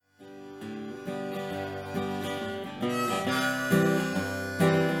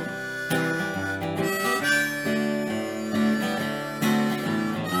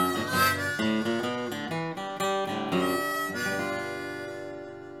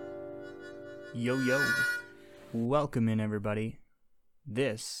Yo, yo. Welcome in, everybody.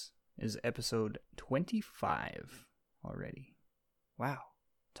 This is episode 25 already. Wow.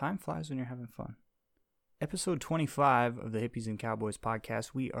 Time flies when you're having fun. Episode 25 of the Hippies and Cowboys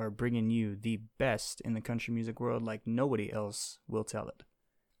podcast, we are bringing you the best in the country music world like nobody else will tell it.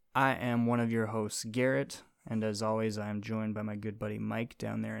 I am one of your hosts, Garrett, and as always, I am joined by my good buddy Mike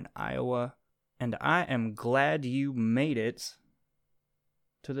down there in Iowa, and I am glad you made it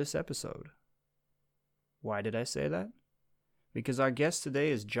to this episode. Why did I say that? Because our guest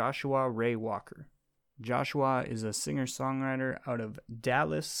today is Joshua Ray Walker. Joshua is a singer-songwriter out of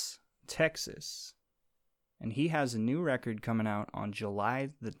Dallas, Texas, and he has a new record coming out on July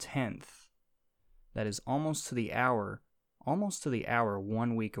the 10th that is almost to the hour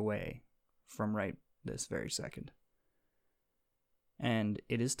 1 week away from right this very second. And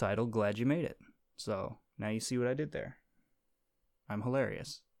it is titled Glad You Made It. So now you see what I did there. I'm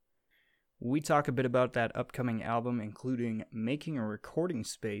hilarious. We talk a bit about that upcoming album, including making a recording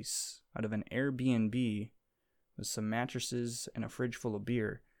space out of an Airbnb with some mattresses and a fridge full of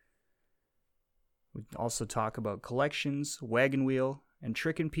beer. We also talk about collections, wagon wheel, and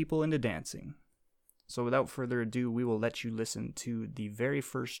tricking people into dancing. So without further ado, we will let you listen to the very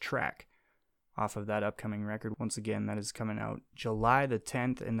first track off of that upcoming record. Once again, that is coming out July the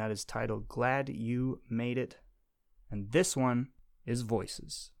 10th, and that is titled Glad You Made It. And this one is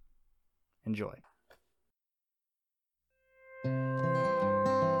Voices. Enjoy.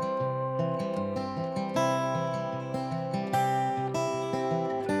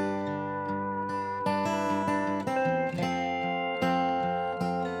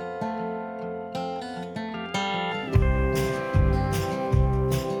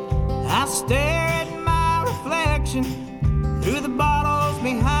 I stare at my reflection through the bottles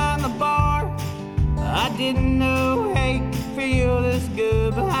behind the bar. I didn't know hate could feel this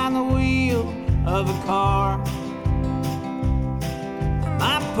good behind the wheel of a car.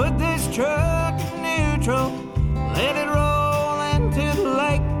 I put this truck in neutral, let it roll into the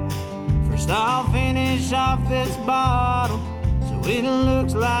lake. First I'll finish off this bottle so it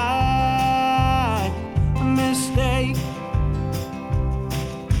looks like a mistake.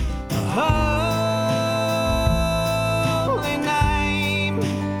 Holy name,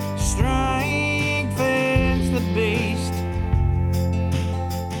 strength is the beast.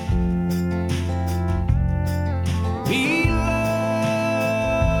 Be lucky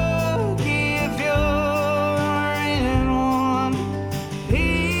if you're in one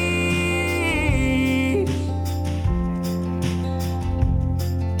piece.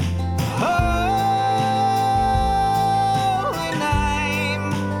 Holy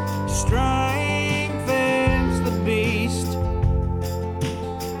name, strength is the beast.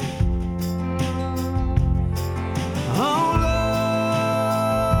 Oh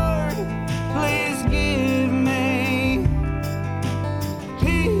Lord, please give me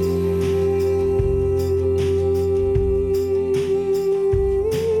peace.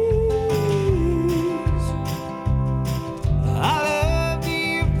 I loved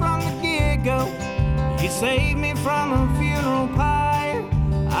you from the get-go. You saved me from a funeral pyre.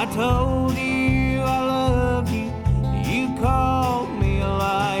 I told you I love you. You called me a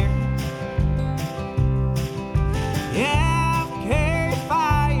liar. Yeah, I've carried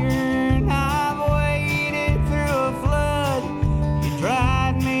fire and I've waded through a flood. You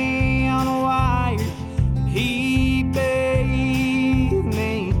dried me on a wire and he bathed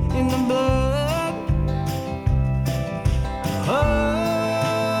me in the blood. Holy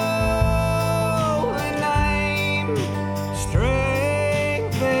name,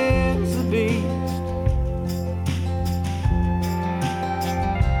 strength is the beast.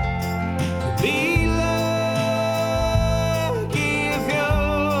 Be lucky if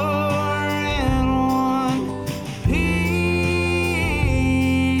you're in one piece.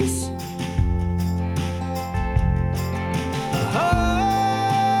 Holy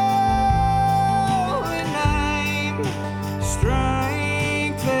name,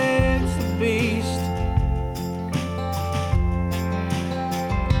 strength is the beast.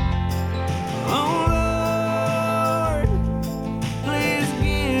 Oh Lord, please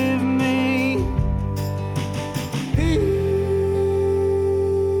give me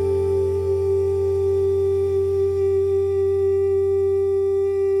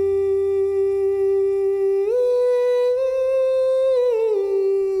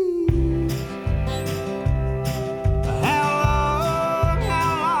how long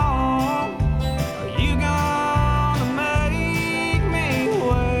are you gonna make me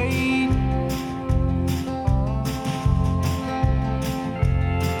wait?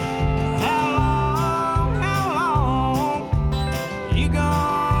 How long you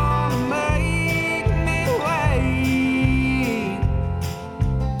gonna make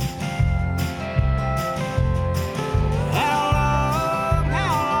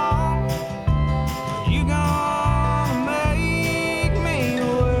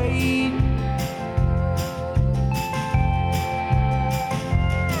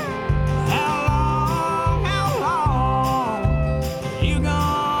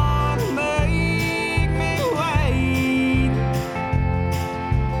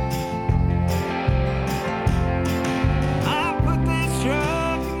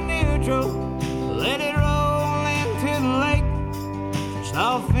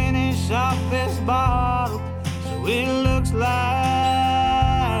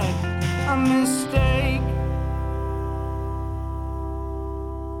mistake.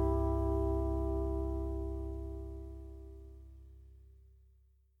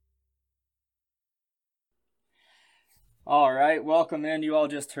 All right, welcome in. You all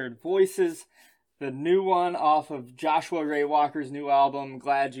just heard Voices, the new one off of Joshua Ray Walker's new album,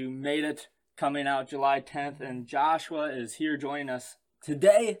 Glad You Made It, coming out July 10th. And Joshua is here joining us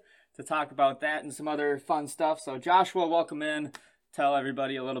today to talk about that and some other fun stuff. So Joshua, welcome in. Tell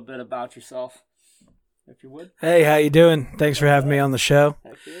everybody a little bit about yourself, if you would. Hey, how you doing? Thanks for having me on the show.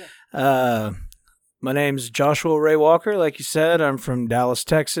 Heck yeah. My name's Joshua Ray Walker. Like you said, I'm from Dallas,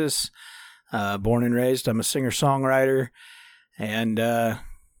 Texas. Born and raised. I'm a singer-songwriter, and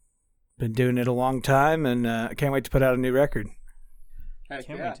been doing it a long time, and I can't wait to put out a new record. Heck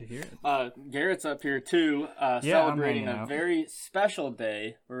Can't yeah. wait to hear it. Garrett's up here too, I'm celebrating hanging a out. very special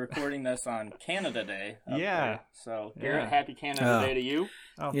day. We're recording this on Canada Day. up Yeah. there. So, Garrett, Yeah. happy Canada Oh. Day to you.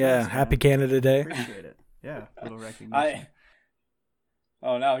 Oh, Yeah, thanks, happy man. Canada Day. Appreciate it. Yeah, little recognition.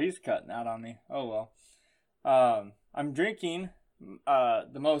 Oh, no, he's cutting out on me. Oh, well. I'm drinking the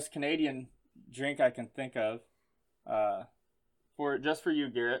most Canadian drink I can think of. Just for you,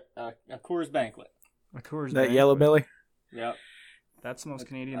 Garrett, a Coors Banquet. A Coors That Banquet. Yellow Belly? Yep. That's the most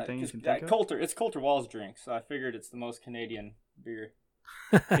Canadian thing you 'Cause, can think of. It's Coulter Wall's drink, so I figured it's the most Canadian beer.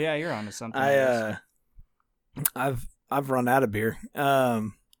 Yeah, you're onto something. I guess. I've run out of beer. That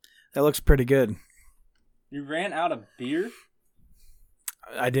looks pretty good. You ran out of beer?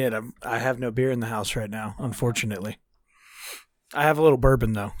 I did. I have no beer in the house right now, unfortunately. I have a little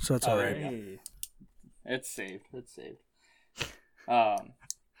bourbon though, so it's all right. Hey. It's saved.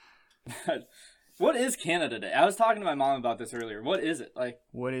 What is Canada Day? I was talking to my mom about this earlier. What is it? Like,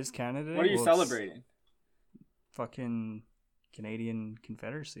 What is Canada? what are you Well, it's celebrating? Fucking Canadian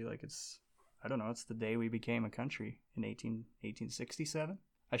Confederacy. Like I don't know. It's the day we became a country in 1867.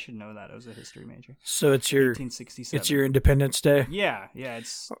 I should know that. I was a history major. So it's your 1867. Independence Day, Yeah.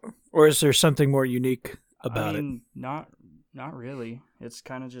 It's. or is there something more unique about it? Not really. It's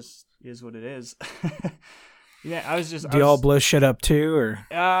kind of just is what it is. Yeah, I was just. Do y'all blow shit up too, or?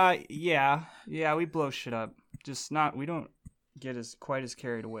 Yeah, we blow shit up. Just not. We don't get quite as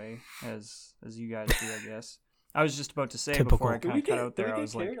carried away as you guys do, I guess. I was just about to say Typical. before I kind of cut out there. I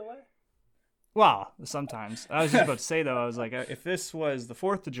was like, carried away? well, sometimes. I was just about to say though. I was like, if this was the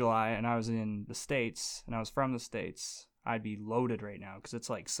 4th of July and I was in the States and I was from the States, I'd be loaded right now because it's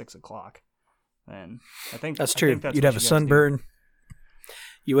like 6:00. And I think That's I true. think that's You'd what have a you guys do. sunburn.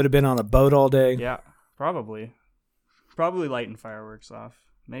 You would have been on a boat all day. Yeah, probably lighting fireworks off.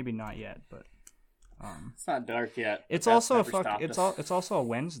 Maybe not yet, but It's not dark yet. it's That's also never stopped us. it's also a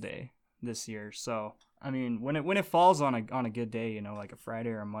Wednesday this year. So I mean, when it falls on a good day, you know, like a Friday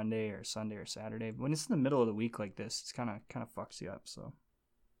or a Monday or Sunday or Saturday, but when it's in the middle of the week like this, it's kind of fucks you up. So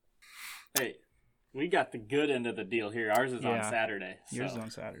Hey, we got the good end of the deal here. Ours is on Yeah. Saturday. yours so. is on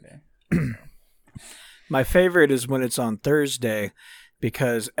Saturday. My favorite is when it's on Thursday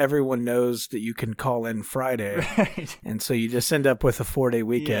because everyone knows that you can call in Friday. Right. And so you just end up with a 4-day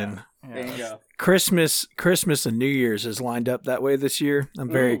weekend. Yeah. There you go. Christmas and New Year's is lined up that way this year. I'm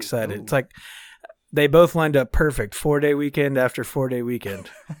very Ooh, excited. ooh. It's like they both lined up perfect. 4-day weekend after 4-day weekend.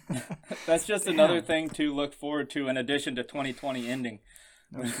 That's just another thing to look forward to in addition to 2020 ending.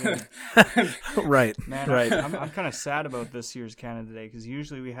 No kidding. Right. Man, Right. I'm kind of sad about this year's Canada Day because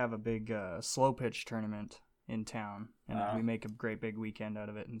usually we have a big slow pitch tournament in town and we make a great big weekend out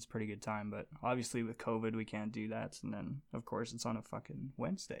of it and it's a pretty good time. But obviously with COVID, we can't do that. And then, of course, it's on a fucking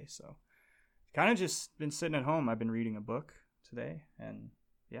Wednesday. So kind of just been sitting at home. I've been reading a book today and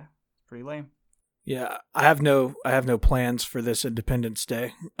yeah, it's pretty lame. Yeah, I have no plans for this Independence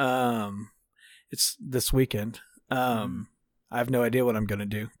Day. It's this weekend. I have no idea what I'm going to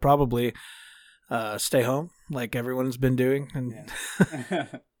do. Probably stay home like everyone's been doing. And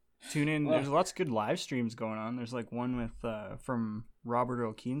Tune in. Well- There's lots of good live streams going on. There's like one with from Robert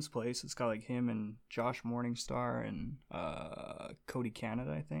O'Keen's place. It's got like him and Josh Morningstar and Cody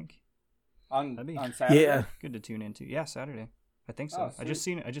Canada, I think. on That'd be- Saturday. yeah, Good to tune into. Yeah, Saturday. I think so. Oh, I just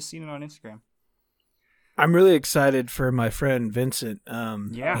seen it on Instagram. I'm really excited for my friend Vincent.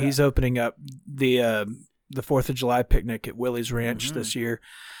 Yeah. He's opening up the 4th of July picnic at Willie's Ranch this year.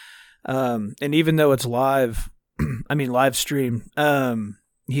 And even though it's live stream,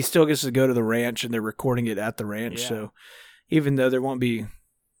 he still gets to go to the ranch and they're recording it at the ranch. Yeah. So even though there won't be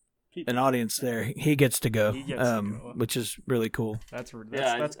an audience there, he gets to go, He gets to go. which is really cool. That's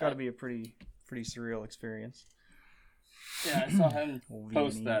Yeah, got to be a pretty surreal experience. Yeah, I saw him Old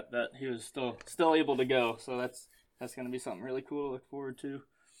post Vianney. that he was still able to go. So that's going to be something really cool to look forward to.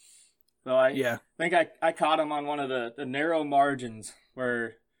 So I Yeah. think I caught him on one of the narrow margins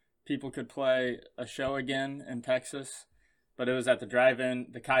where people could play a show again in Texas, but it was at the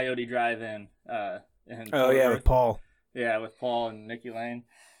Coyote Drive-In. In Oh Fort yeah, Worth. with Paul. Yeah, with Paul and Nikki Lane.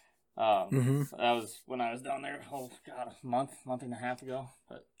 So that was when I was down there. Oh God, a month and a half ago.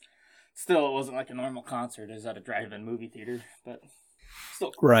 But still, it wasn't like a normal concert. It was at a drive-in movie theater, but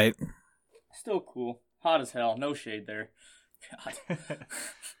still cool. Right. Still cool. Hot as hell. No shade there. God.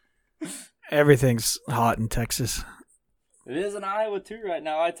 Everything's hot in Texas. It is in Iowa too right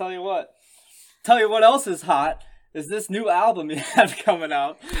now. I tell you what. Tell you what else is hot is this new album you have coming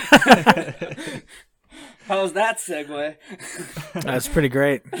out. How's that segue? That's pretty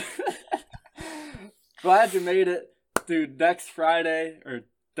great. Glad you made it, dude. Next Friday or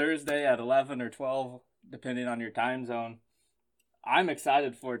Thursday at 11 or 12, depending on your time zone. I'm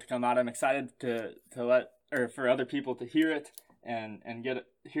excited for it to come out. I'm excited to for other people to hear it and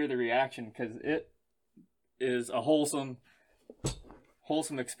hear the reaction, because it is a wholesome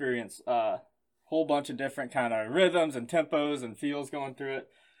experience. Whole bunch of different kind of rhythms and tempos and feels going through it.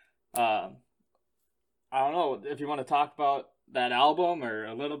 I don't know if you want to talk about that album or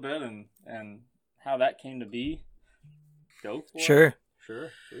a little bit and how that came to be. Go for Sure. it. Sure.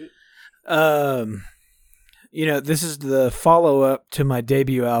 Sweet. This is the follow-up to my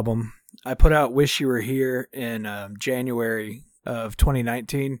debut album. I put out Wish You Were Here in January of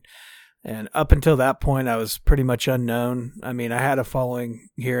 2019. And up until that point, I was pretty much unknown. I mean, I had a following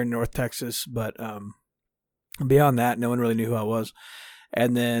here in North Texas, but beyond that, no one really knew who I was.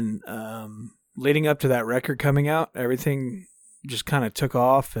 And then leading up to that record coming out, everything just kind of took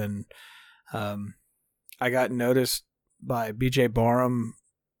off, and I got noticed by BJ Barham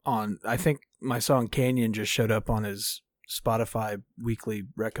on, I think my song Canyon just showed up on his Spotify weekly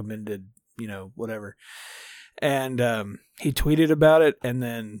recommended, whatever. And he tweeted about it, and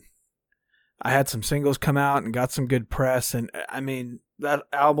then I had some singles come out and got some good press. And I mean, that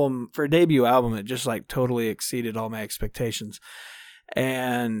album, for a debut album, it just like totally exceeded all my expectations.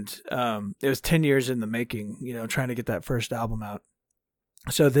 And it was 10 years in the making, trying to get that first album out.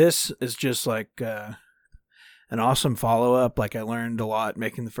 So this is just like an awesome follow-up. Like, I learned a lot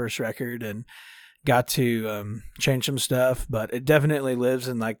making the first record and got to change some stuff, but it definitely lives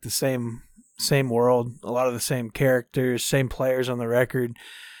in like the same world, a lot of the same characters, same players on the record,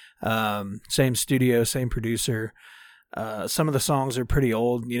 same studio, same producer. Some of the songs are pretty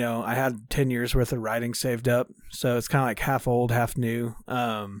old. I had 10 years worth of writing saved up, so it's kind of like half old, half new.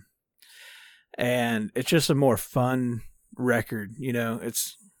 And it's just a more fun record.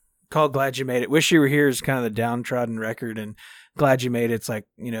 It's called Glad You Made It. Wish You Were Here is kind of the downtrodden record, and Glad You Made It's like,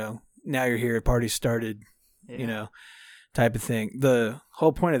 now you're here, party started, type of thing. The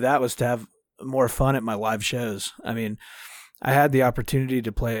whole point of that was to have more fun at my live shows. I mean, I had the opportunity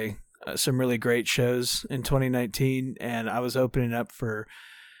to play some really great shows in 2019, and I was opening up for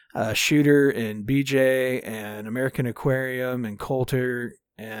Shooter and BJ and American Aquarium and Coulter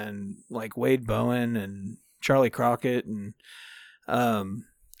and like Wade Bowen and Charlie Crockett, and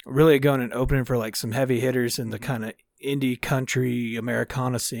really going and opening for like some heavy hitters in the kind of indie country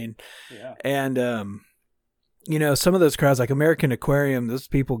Americana scene. Yeah. And some of those crowds, like American Aquarium, those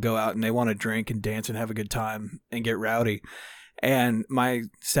people go out and they want to drink and dance and have a good time and get rowdy. And my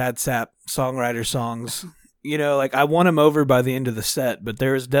sad sap songwriter songs, like I won them over by the end of the set, but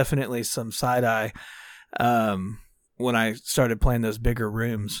there was definitely some side eye when I started playing those bigger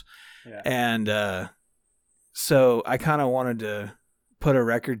rooms. Yeah. And so I kind of wanted to put a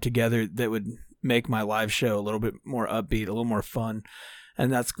record together that would make my live show a little bit more upbeat, a little more fun.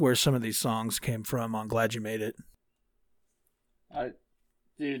 And that's where some of these songs came from on Glad You Made It.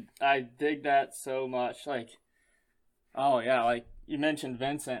 Dude, I dig that so much. Like, oh yeah, like you mentioned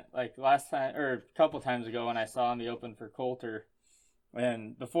Vincent, like last time or a couple times ago when I saw him, he opened for Coulter,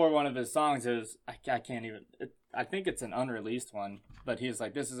 and before one of his songs is I can't even. I think it's an unreleased one, but he's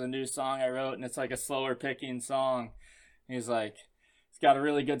like, "This is a new song I wrote, and it's like a slower picking song." He's like, it's got a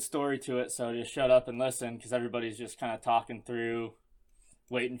really good story to it, so just shut up and listen, because everybody's just kind of talking through,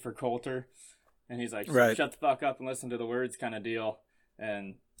 waiting for Coulter, and he's like, right. Shut the fuck up and listen to the words, kind of deal.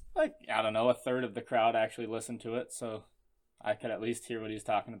 And like, I don't know, a third of the crowd actually listened to it, so I could at least hear what he's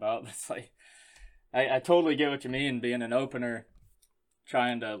talking about. It's like, I totally get what you mean, being an opener,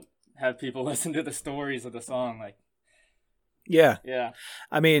 trying to have people listen to the stories of the song. Like, yeah.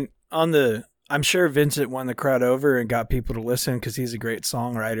 I mean, I'm sure Vincent won the crowd over and got people to listen because he's a great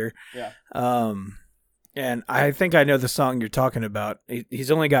songwriter. Yeah. And I think I know the song you're talking about.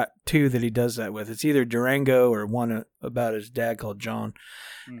 He's only got two that he does that with. It's either Durango or one about his dad called John.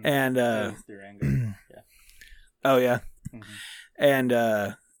 And it's Durango. Yeah. Oh yeah. Mm-hmm.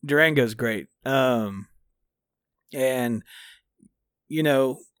 And Durango's great. And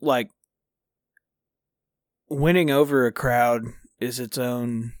like winning over a crowd is its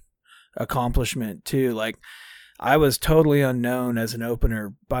own accomplishment too. Like, I was totally unknown as an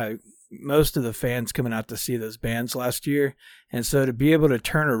opener by most of the fans coming out to see those bands last year. And so to be able to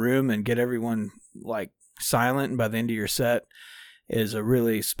turn a room and get everyone like silent by the end of your set is a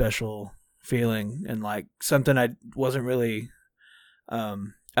really special feeling, and like something I wasn't really,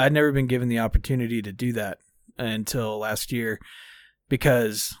 I'd never been given the opportunity to do that until last year,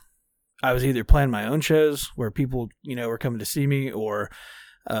 because I was either playing my own shows where people, were coming to see me, or,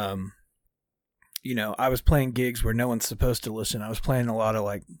 I was playing gigs where no one's supposed to listen. I was playing a lot of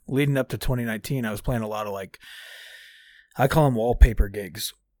like, leading up to 2019, I was playing a lot of like, I call them wallpaper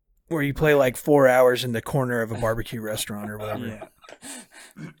gigs, where you play like 4 hours in the corner of a barbecue restaurant or whatever. Yeah.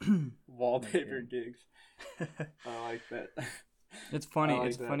 Wallpaper gigs. I like that. It's funny. like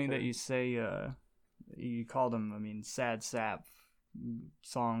It's that funny that too. you say you called them. I mean, sad sap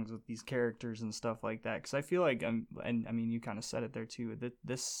songs with these characters and stuff like that. Because I feel like, and I mean, you kind of said it there too. That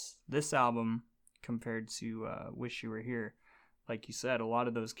this album compared to "Wish You Were Here," like you said, a lot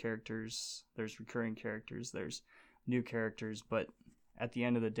of those characters. There's recurring characters. There's new characters. But at the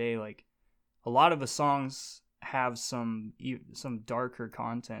end of the day, like a lot of the songs have some darker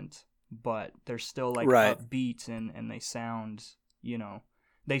content, but they're still like Right. upbeat and they sound, they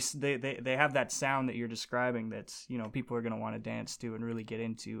have that sound that you're describing that's, people are going to want to dance to and really get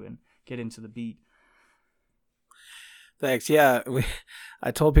into the beat. Thanks. Yeah,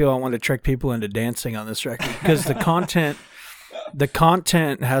 I told people I wanted to trick people into dancing on this record because the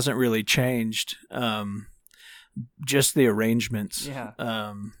content hasn't really changed. Just the arrangements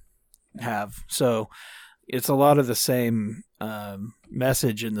have. So it's a lot of the same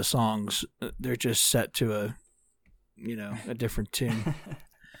message in the songs. They're just set to a different tune.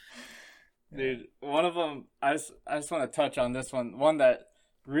 Dude, one of them, I just want to touch on this one that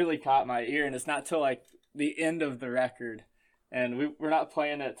really caught my ear, and it's not till like the end of the record, and we're not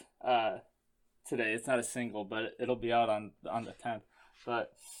playing it today. It's not a single, but it'll be out on the 10th.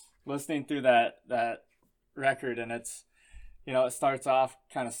 But listening through that record, and it's, it starts off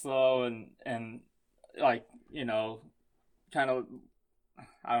kind of slow and like, kind of,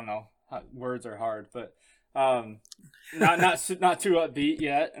 I don't know, words are hard, but not too upbeat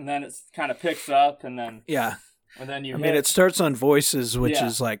yet, and then it's kind of picks up, and then I mean, it starts on Voices, which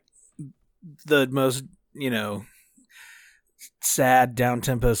is like the most sad down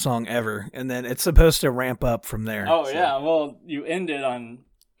tempo song ever, and then it's supposed to ramp up from there. Yeah, well, you end it on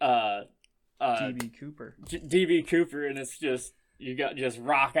DB Cooper. DB Cooper, and it's just you got just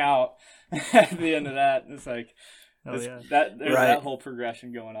rock out at the end of that. It's like there's that whole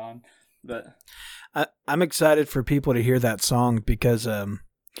progression going on, but. I'm excited for people to hear that song because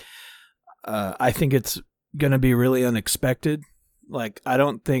I think it's going to be really unexpected. Like, I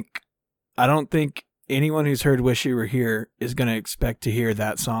don't think anyone who's heard Wish You Were Here is going to expect to hear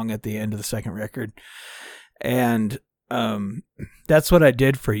that song at the end of the second record. And that's what I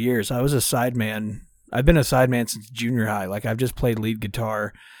did for years. I was a sideman. I've been a sideman since junior high. Like, I've just played lead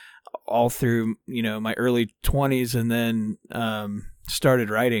guitar all through, my early 20s, and then started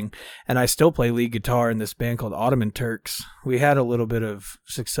writing, and I still play lead guitar in this band called Ottoman Turks. We had a little bit of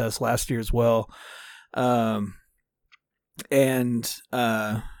success last year as well. Like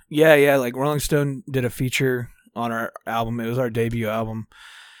Rolling Stone did a feature on our album. It was our debut album,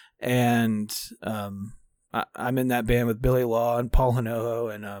 and I'm in that band with Billy Law and Paul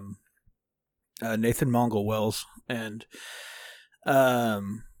Hinojo and Nathan Mongol Wells, and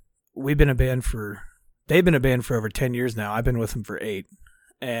they've been a band for over 10 years now. I've been with them for 8.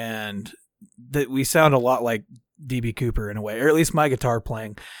 And we sound a lot like DB Cooper in a way, or at least my guitar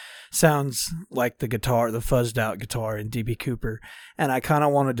playing sounds like the fuzzed out guitar in DB Cooper. And I kind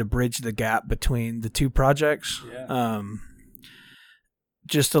of wanted to bridge the gap between the two projects. Yeah.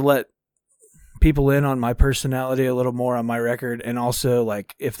 Just to let people in on my personality a little more on my record. And also,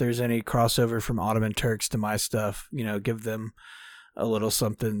 like, if there's any crossover from Ottoman Turks to my stuff, give them a little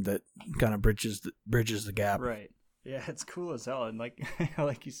something that kind of bridges the gap. Right. Yeah, it's cool as hell. And like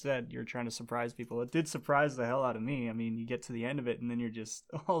you said, you're trying to surprise people. It did surprise the hell out of me. I mean, you get to the end of it, and then you're just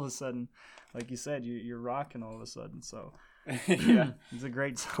all of a sudden, like you said, you're rocking all of a sudden. So yeah, it's a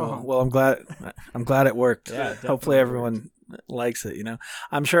great song. Cool. Well, I'm glad it worked. Yeah, hopefully everyone likes it.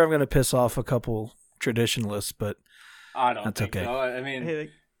 I'm sure I'm going to piss off a couple traditionalists, but I don't that's think okay. so. I mean,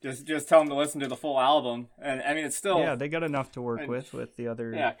 Hey, just tell them to listen to the full album, and I mean, it's still they got enough to work with the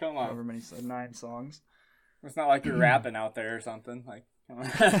other. Yeah, come on. However many 9 songs. It's not like you're rapping out there or something. Like, come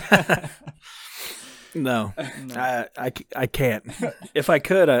on. No. I can't. If I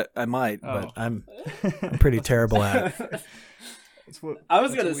could, I might, but I'm pretty terrible at it. I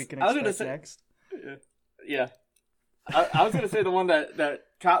was that's what gonna we can I was gonna expect say next. yeah. I was gonna say the one that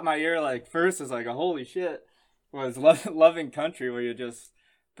caught my ear like first is like a holy shit was Loving Country, where you just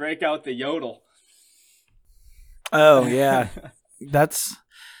break out the yodel. Oh yeah, that's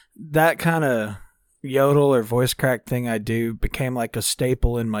that kind of yodel or voice crack thing I do became like a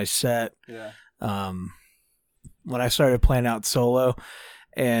staple in my set. Yeah. When I started playing out solo,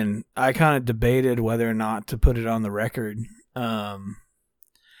 and I kind of debated whether or not to put it on the record.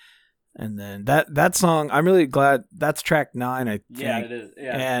 And then that song, I'm really glad that's track 9. I think. Yeah, it is.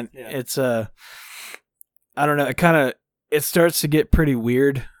 Yeah, and yeah. it's I don't know. It starts to get pretty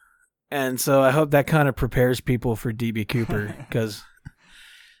weird, and so I hope that kind of prepares people for DB Cooper because,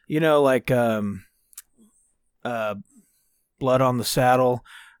 like Blood on the Saddle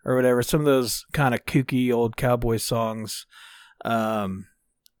or whatever, some of those kind of kooky old cowboy songs.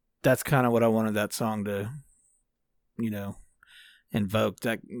 That's kind of what I wanted that song to, invoke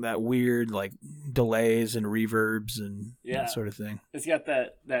that weird like delays and reverbs and that sort of thing. It's got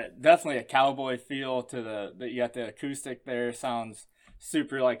that definitely a cowboy feel to you got the acoustic there, sounds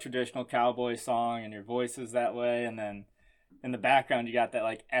super like traditional cowboy song, and your voice is that way, and then in the background you got that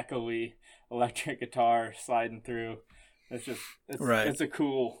like echoey electric guitar sliding through. It's a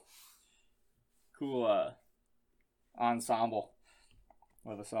cool ensemble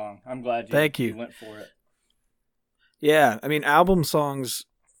of a song. I'm glad you went for it. Yeah, I mean, album songs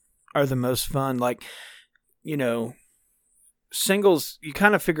are the most fun. Like, singles, you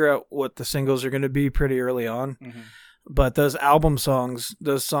kind of figure out what the singles are going to be pretty early on. Mm-hmm. But those album songs,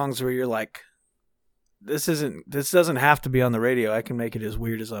 those songs where you're like, this doesn't have to be on the radio. I can make it as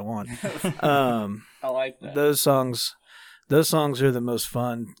weird as I want. I like that. Those songs are the most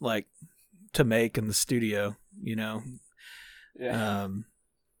fun, like, to make in the studio, Yeah.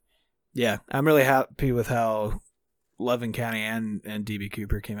 Yeah, I'm really happy with how Loving County and DB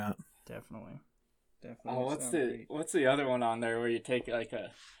Cooper came out. Definitely. Oh, what's the other one on there where you take like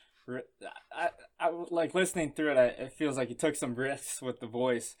I like listening through it. It feels like you took some risks with the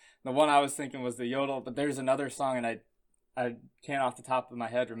voice. The one I was thinking was the yodel, but there's another song, and I can't off the top of my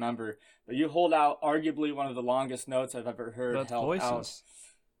head remember. But you hold out arguably one of the longest notes I've ever heard. That's held voices. Out.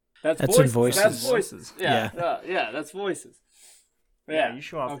 That's in Voices. That's Voices. Yeah, that's Voices. Yeah, you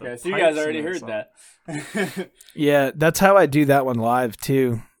show off. Okay, so you guys already heard that. Yeah, that's how I do that one live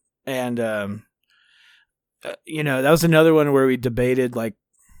too, and that was another one where we debated like,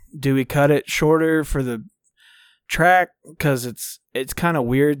 do we cut it shorter for the track because it's kind of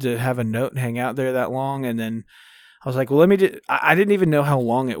weird to have a note hang out there that long, and then I was like, well, I didn't even know how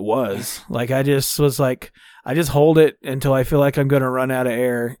long it was. Like, I just was like, I just hold it until I feel like I'm going to run out of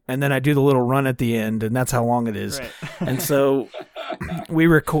air, and then I do the little run at the end, and that's how long it is. Right. And so we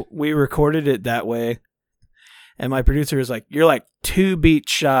recorded it that way, and my producer was like, you're like 2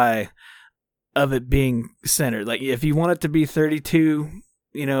 beats shy of it being centered. Like, if you want it to be 32,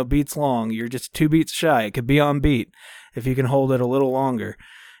 beats long, you're just 2 beats shy. It could be on beat if you can hold it a little longer.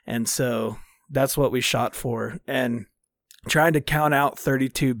 And so that's what we shot for, and trying to count out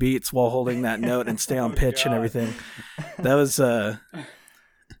 32 beats while holding that note and stay on pitch and everything. That was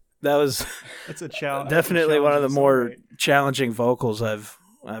it's a challenge. Definitely one of the more challenging vocals I've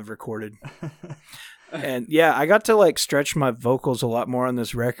recorded. And yeah, I got to like stretch my vocals a lot more on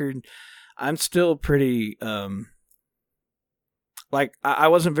this record. I'm still pretty I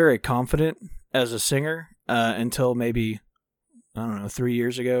wasn't very confident as a singer until maybe, I don't know, 3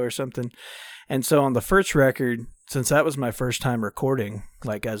 years ago or something. And so on the first record, since that was my first time recording,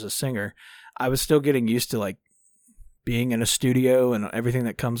 like as a singer, I was still getting used to like being in a studio and everything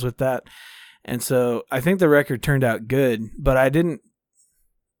that comes with that. And so I think the record turned out good, but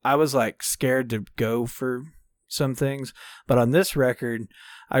I was like scared to go for some things. But on this record,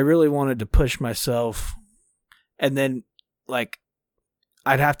 I really wanted to push myself, and then like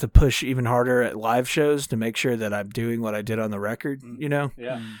I'd have to push even harder at live shows to make sure that I'm doing what I did on the record,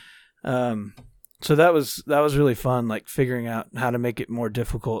 Yeah. So that was really fun, like figuring out how to make it more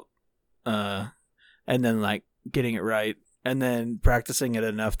difficult, and then like getting it right, and then practicing it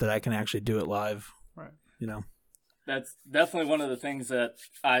enough that I can actually do it live. Right. That's definitely one of the things that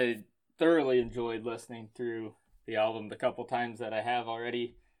I thoroughly enjoyed listening through the album the couple times that I have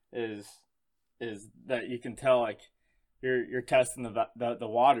already is that you can tell like you're testing the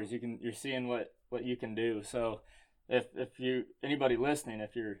waters. You're seeing what you can do. So if anybody listening,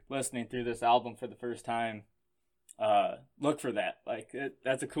 if you're listening through this album for the first time, look for that. Like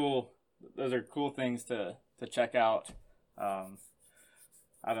those are cool things to check out. I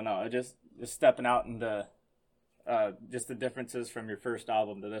don't know, just stepping out into just the differences from your first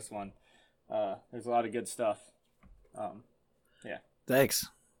album to this one. There's a lot of good stuff. Yeah. Thanks.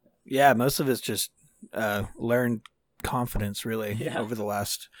 Yeah, most of it's just learned confidence, really, Yeah. over the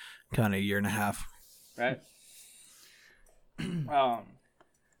last kind of year and a half. Right.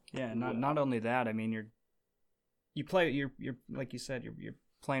 Yeah, not only that. I mean, you're like you said, you're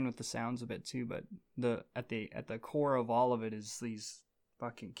playing with the sounds a bit too. But at the core of all of it is these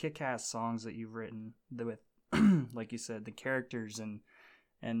fucking kick-ass songs that you've written with, like you said, the characters and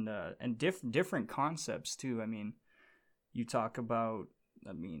different concepts too. I mean, you talk about,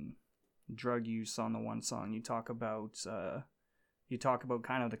 drug use on the one song. You talk about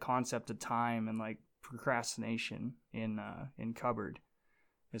kind of the concept of time and like procrastination in Cupboard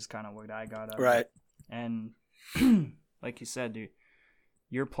is kind of what I got out of Right. it. And like you said, dude,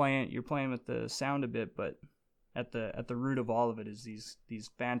 you're playing with the sound a bit, but at the root of all of it is these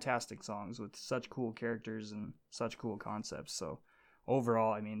fantastic songs with such cool characters and such cool concepts. So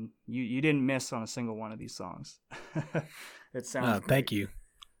overall, I mean, you didn't miss on a single one of these songs. It sounds great. Thank you.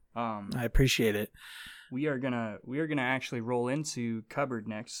 I appreciate it. We are gonna actually roll into Cupboard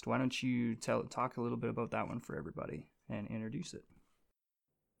next. Why don't you talk a little bit about that one for everybody and introduce it?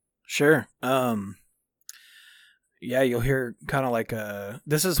 Sure. Yeah, you'll hear kind of like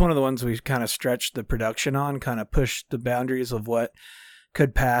this is one of the ones we kind of stretched the production on, kind of pushed the boundaries of what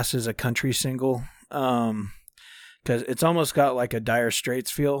could pass as a country single. Because it's almost got like a Dire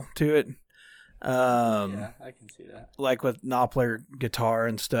Straits feel to it. Yeah, I can see that. Like with Knopfler guitar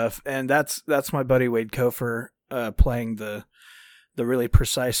and stuff. And that's my buddy Wade Kofer playing the really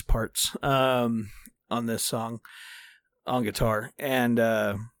precise parts on this song on guitar. And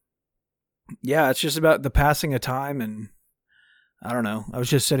yeah, it's just about the passing of time. And I don't know, I was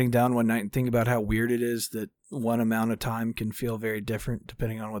just sitting down one night and thinking about how weird it is that one amount of time can feel very different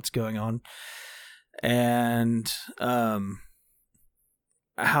depending on what's going on. And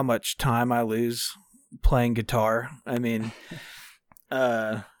how much time I lose playing guitar. I mean,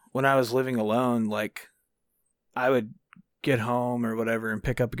 when I was living alone, like I would get home or whatever and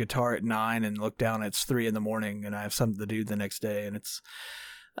pick up a guitar at 9 and look down, it's 3 a.m. and I have something to do the next day. And it's,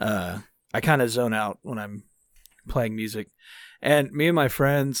 I kind of zone out when I'm playing music. And me and my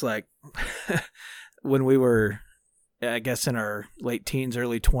friends, like when we were, I guess in our late teens,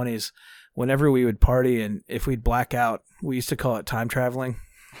 early 20s, whenever we would party and if we'd black out, we used to call it time traveling.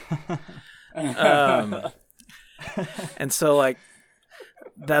 And so like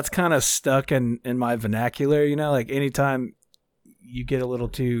that's kind of stuck in my vernacular, you know, like anytime you get a little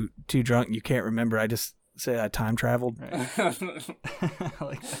too drunk and you can't remember, I just say I time traveled. Right.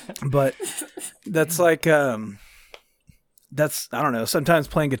 Like that. But that's like that's, I don't know, sometimes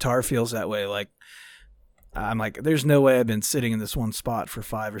playing guitar feels that way. Like I'm like, there's no way I've been sitting in this one spot for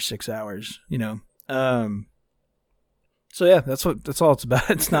 5 or 6 hours, you know? So yeah, that's all it's about.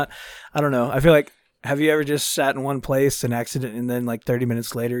 It's not, I don't know. I feel like, have you ever just sat in one place, an accident, and then like 30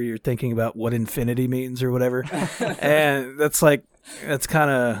 minutes later, you're thinking about what infinity means or whatever? And that's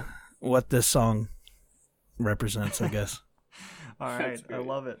kind of what this song represents, I guess. All right. I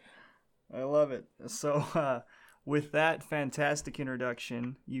love it. So, with that fantastic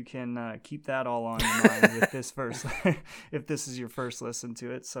introduction, you can keep that all on your mind with this verse, if this is your first listen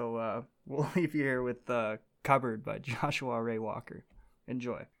to it. So we'll leave you here with Cupboard by Joshua Ray Walker.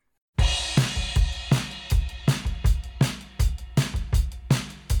 Enjoy.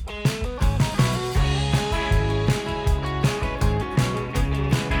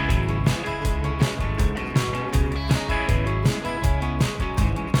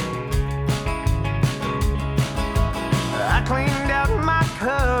 I cleaned out my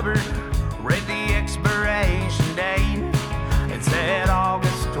cupboard, read the expiration date. It said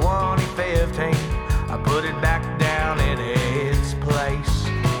August 2015. I put it back down in its place.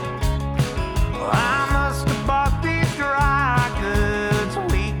 Well, I must have bought these dry goods a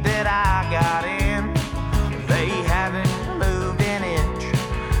week that I got in. They haven't moved an inch,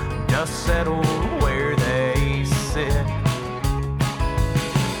 just settled where they sit.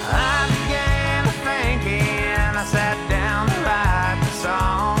 I began thinking, I sat down to write the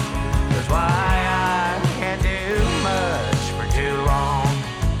song.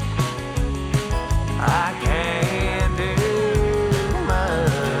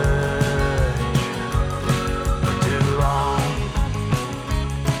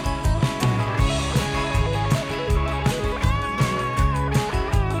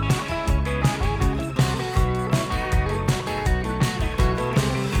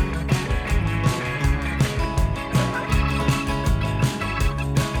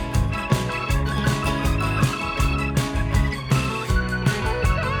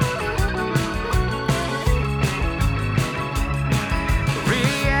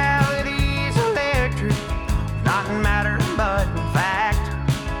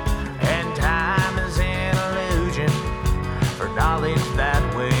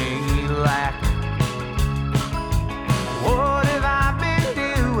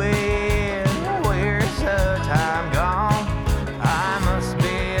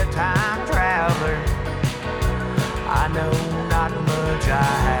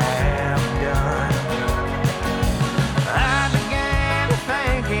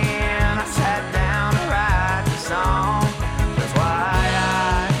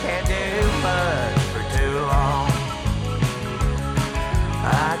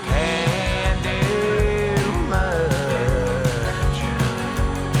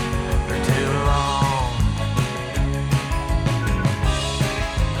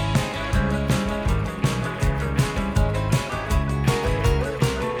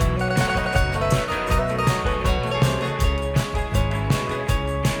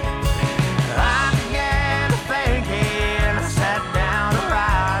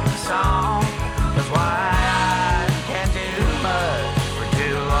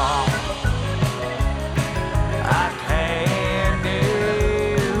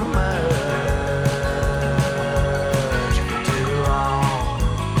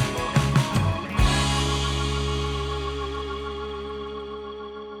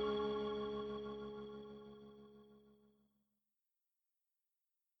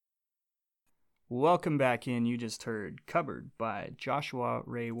 Welcome back in. You just heard Cupboard by Joshua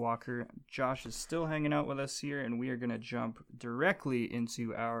Ray Walker. Josh is still hanging out with us here, and we are going to jump directly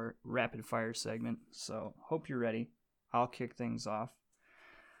into our rapid fire segment. So, hope you're ready. I'll kick things off.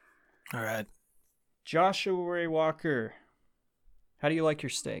 All right. Joshua Ray Walker, how do you like your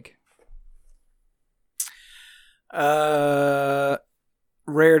steak? Rare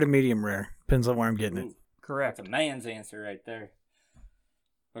to medium rare. Depends on where I'm getting it. Ooh, Correct. that's a man's answer right there.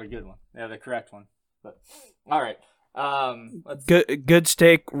 Or a good one. Yeah, the correct one. But all right. Let's Good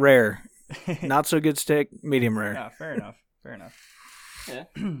steak, rare. Not so good steak, medium rare. Yeah, fair enough. Fair enough. yeah.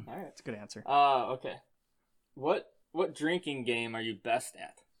 All right. That's a good answer. Okay. What drinking game are you best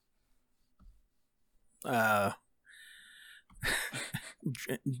at?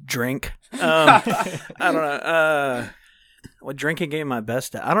 Drink. I don't know. What drinking game am I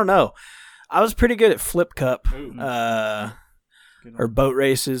best at? I don't know. I was pretty good at Flip Cup. Ooh. Good Or one. boat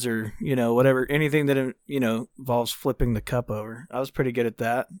races, or whatever, anything that involves flipping the cup over. I was pretty good at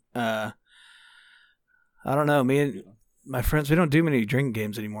that. I don't know. Me and my friends, we don't do many drinking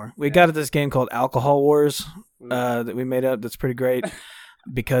games anymore. We got this game called Alcohol Wars that we made up. That's pretty great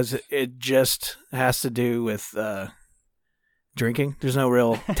because it just has to do with drinking. There's no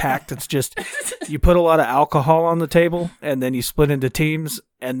real tact. It's just you put a lot of alcohol on the table, and then you split into teams,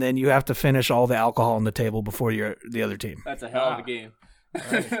 and then you have to finish all the alcohol on the table before you're the other team. That's a hell of a game.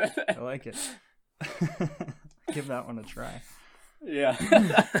 Right. I like it. Give that one a try. Yeah.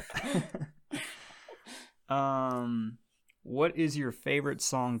 What is your favorite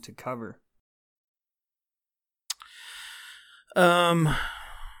song to cover? Man,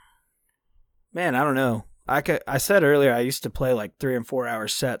 I don't know. I said earlier I used to play like 3 and 4 hour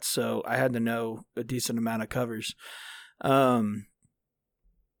sets, so I had to know a decent amount of covers.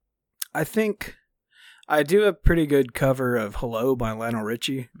 I think I do a pretty good cover of "Hello" by Lionel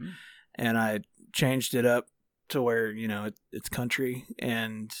Richie, and I changed it up to where it's country,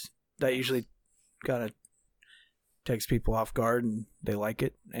 and that usually kind of takes people off guard, and they like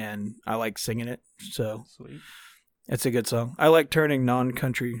it, and I like singing it, so Sweet. it's a good song. I like turning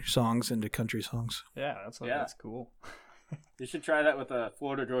non-country songs into country songs. Yeah, that's cool. You should try that with a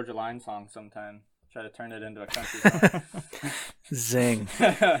Florida Georgia Line song sometime. Try to turn it into a country song. Zing. You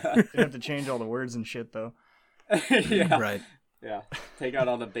have to change all the words and shit though. Yeah. Right. Yeah. Take out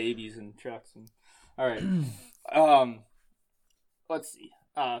all the babies and trucks. All right. Let's see.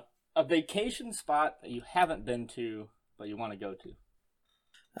 A vacation spot that you haven't been to but you want to go to.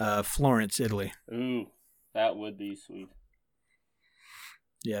 Florence, Italy. Ooh, that would be sweet.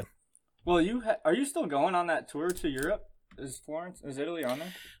 Yeah. Well, are you still going on that tour to Europe? Is Italy on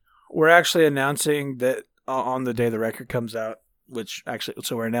there? We're actually announcing that on the day the record comes out,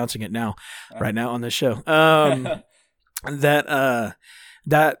 so we're announcing it now, right now on this show.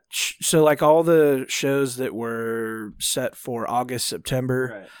 So like all the shows that were set for August,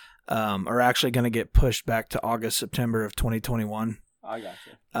 September, Right. are actually going to get pushed back to August, September of 2021. I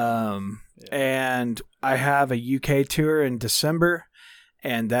gotcha. And I have a UK tour in December,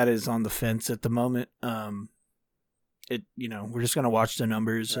 and that is on the fence at the moment. We're just going to watch the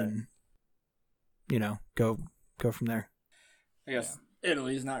numbers Right. and, go from there. I guess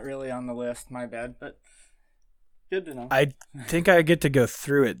Italy's not really on the list. My bad, but good to know. I think I get to go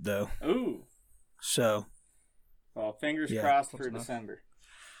through it though. Ooh. So Well, fingers Yeah. crossed Close for enough. December.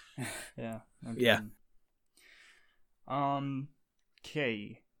 Yeah. no Yeah. kidding.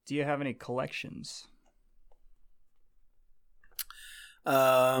 Okay. Do you have any collections?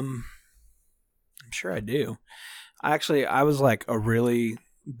 I'm sure I do. I was like a really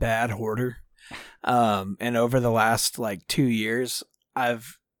bad hoarder. And over the last like 2 years, I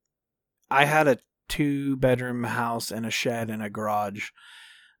had a 2-bedroom house and a shed and a garage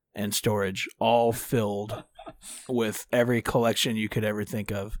and storage all filled with every collection you could ever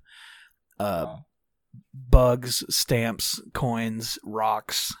think of. Wow. Bugs, stamps, coins,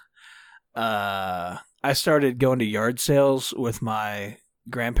 rocks. I started going to yard sales with my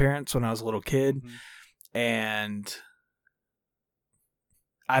grandparents when I was a little kid, and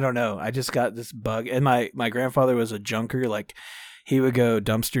I don't know. I just got this bug, and my grandfather was a junker. Like, he would go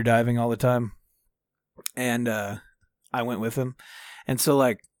dumpster diving all the time, and I went with him, and so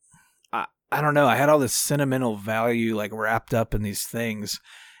like I don't know. I had all this sentimental value like wrapped up in these things,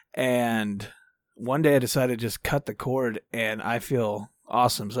 and one day I decided to just cut the cord, and I feel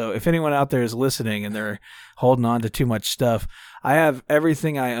awesome. So if anyone out there is listening and they're holding on to too much stuff, I have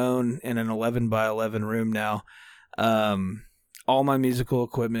everything I own in an 11 by 11 room now. All my musical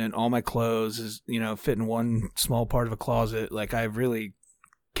equipment, all my clothes is, fit in one small part of a closet. Like, I've really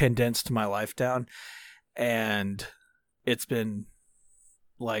condensed my life down, and it's been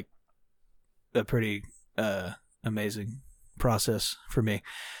like a pretty amazing process for me.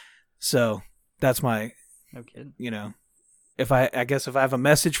 So that's my, No kidding. if I guess if I have a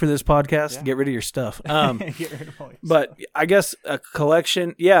message for this podcast, Yeah. get rid of your stuff. Get rid of all your But stuff. I guess a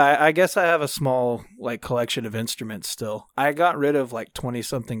collection. Yeah, I guess I have a small like collection of instruments still. I got rid of like 20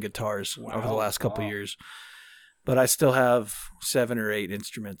 something guitars over the last couple Wow. years, but I still have 7 or 8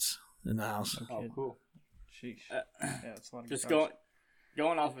 instruments in the house. No Oh, kidding. cool. Sheesh. Yeah, it's a lot of Just guitars.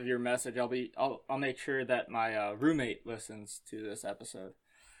 going off of your message, I'll make sure that my roommate listens to this episode.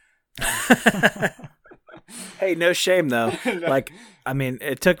 Hey, no shame though. Like, I mean,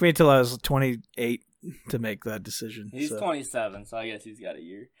 it took me till I was 28 to make that decision. He's so. 27, so I guess he's got a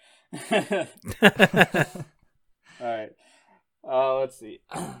year. All right. Let's see.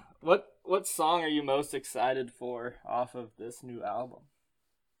 What song are you most excited for off of this new album?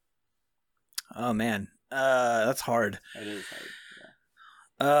 Oh man, that's hard. It is hard.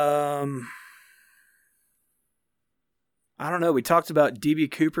 Yeah. I don't know. We talked about DB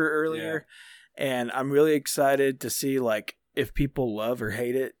Cooper earlier, and I'm really excited to see like if people love or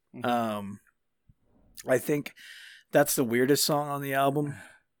hate it. Mhm. I think that's the weirdest song on the album.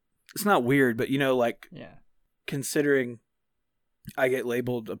 It's not weird, but like Yeah. considering I get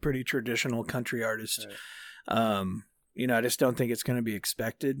labeled a pretty traditional country artist, Right. I just don't think it's going to be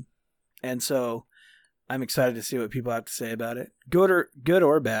expected, and so I'm excited to see what people have to say about it, good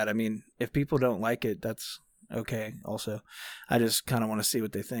or bad. I mean, if people don't like it, that's okay. Also, I just kind of want to see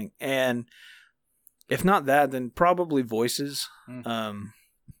what they think, and if not that, then probably Voices. Mm.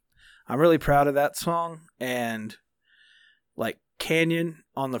 I'm really proud of that song, and like Canyon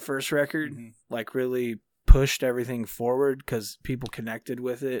on the first record, Mhm. like really pushed everything forward because people connected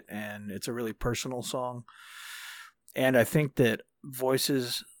with it, and it's a really personal song. And I think that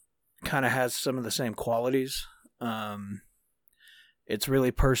Voices kind of has some of the same qualities. It's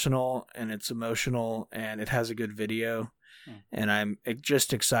really personal and it's emotional and it has a good video. And I'm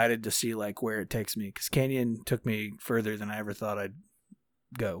just excited to see like where it takes me, because Canyon took me further than I ever thought I'd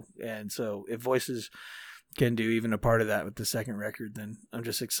go. And so if Voices can do even a part of that with the second record, then I'm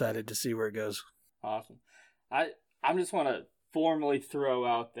just excited to see where it goes. Awesome. I just want to formally throw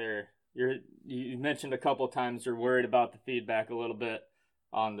out there. You mentioned a couple times you're worried about the feedback a little bit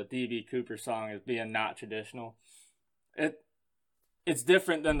on the DB Cooper song as being not traditional. It's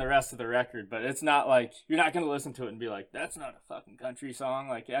different than the rest of the record, but it's not like you're not going to listen to it and be like, that's not a fucking country song.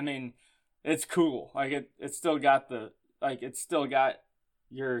 Like, I mean, it's cool. Like it's still got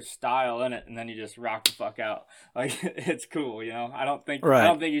your style in it, and then you just rock the fuck out. Like, it's cool, I don't think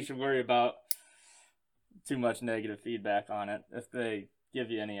you should worry about too much negative feedback on it. If they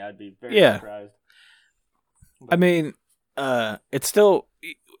give you any, I'd be very surprised. I mean, it's still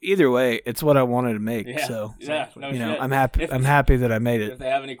either way, it's what I wanted to make. Yeah. So Yeah, no shit. I'm happy. If- I'm happy that I made it. If they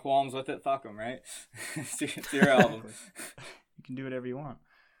have any qualms with it, fuck them, right? It's your album. You can do whatever you want.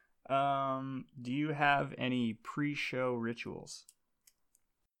 Do you have any pre-show rituals?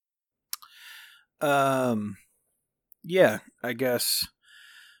 Yeah, I guess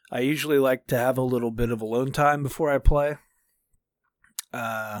I usually like to have a little bit of alone time before I play.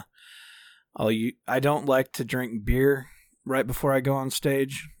 I don't like to drink beer right before I go on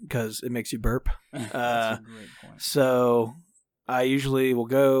stage because it makes you burp. That's a great point. So I usually will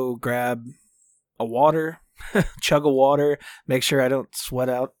go grab a water, chug a water, make sure I don't sweat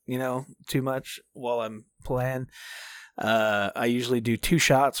out, too much while I'm playing. I usually do 2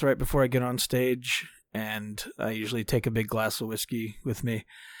 shots right before I get on stage, and I usually take a big glass of whiskey with me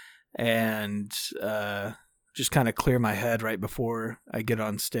and just kind of clear my head right before I get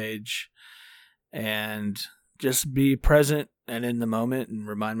on stage and just be present and in the moment and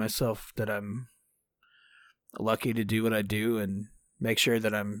remind myself that I'm lucky to do what I do and make sure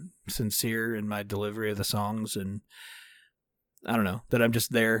that I'm sincere in my delivery of the songs, and I don't know, that I'm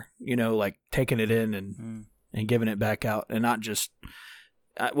just there, like taking it in and giving it back out, and not just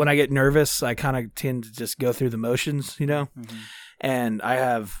when I get nervous, I kind of tend to just go through the motions, and I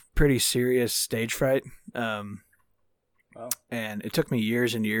have pretty serious stage fright. Wow. And it took me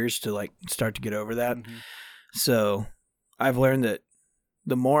years and years to like start to get over that. Mhm. So I've learned that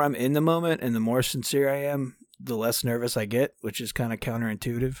the more I'm in the moment and the more sincere I am, the less nervous I get, which is kind of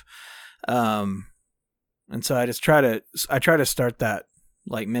counterintuitive. And so I try to start that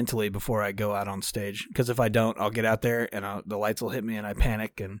like mentally before I go out on stage, because if I don't, I'll get out there and the lights will hit me and I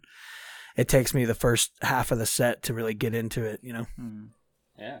panic, and it takes me the first half of the set to really get into it,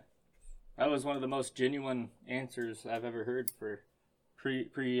 Yeah. That was one of the most genuine answers I've ever heard for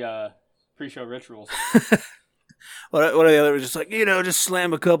pre-show rituals. What are the others? Just like, just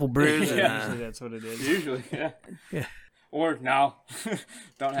slam a couple brews. Yeah. Usually that's what it is. Usually, yeah. Yeah. Or no,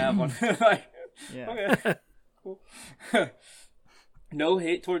 don't have one. Like, Yeah. Okay. Cool. No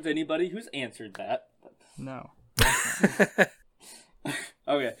hate towards anybody who's answered that. No.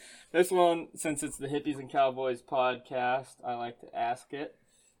 Okay. This one, since it's the Hippies and Cowboys podcast, I like to ask it.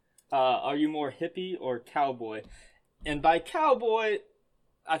 Are you more hippie or cowboy? And by cowboy,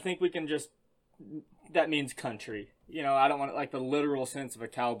 I think we can just, that means country. You know, I don't want it, like, the literal sense of a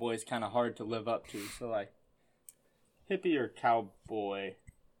cowboy is kind of hard to live up to. So, like, hippie or cowboy?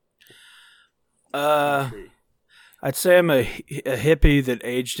 Country. I'd say I'm a hippie that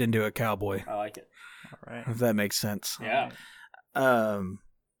aged into a cowboy, I like it. All right. if that makes sense. Yeah.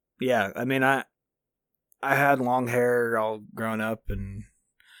 Yeah, I mean, I had long hair all grown up, and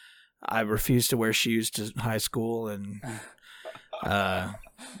I refused to wear shoes to high school, and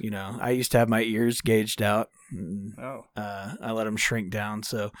you know, I used to have my ears gauged out, and, Oh. I let them shrink down.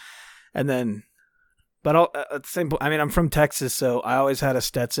 So, and then, but at the same point, I mean, I'm from Texas, so I always had a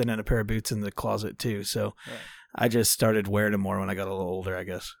Stetson and a pair of boots in the closet too. So, Right. I just started wearing them more when I got a little older, I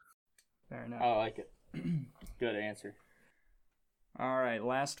guess. Fair enough. I like it. Good answer. All right,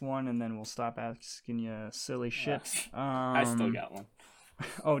 last one, and then we'll stop asking you silly shit. I still got one.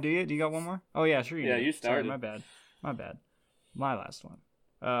 Oh, do you? Do you got one more? Oh yeah, sure. Yeah, do. you Sorry, started. my bad. My bad. My last one.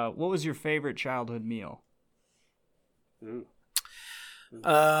 What was your favorite childhood meal? Ooh.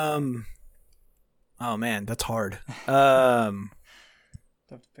 Oh man, that's hard. Tough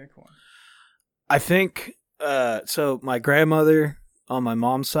to pick one. I think so my grandmother on my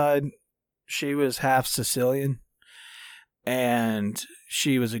mom's side, she was half Sicilian, and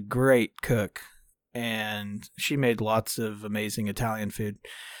she was a great cook, and she made lots of amazing Italian food.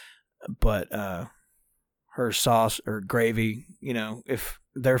 But her sauce or gravy, you know, if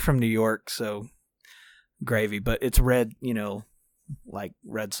they're from New York, so gravy, but it's red, you know, like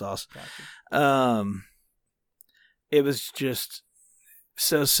red sauce. Gotcha. It was just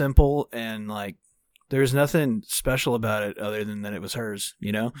so simple, and like there's nothing special about it other than that it was hers,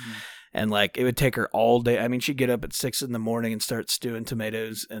 you know? Mhm. And like it would take her all day. I mean, she'd get up at 6 a.m. and start stewing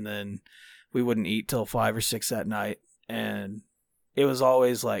tomatoes, and then we wouldn't eat till 5 or 6 at night. And it was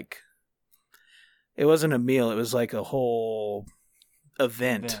always like, it wasn't a meal, it was like a whole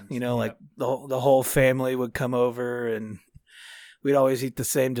event, you know, like the whole family would come over, and we'd always eat the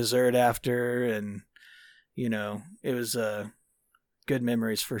same dessert after, and you know, it was good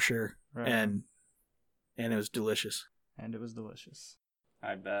memories for sure. Right. And it was delicious. And it was delicious.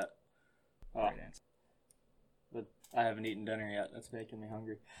 I bet. Oh, Great answer. but I haven't eaten dinner yet. That's making me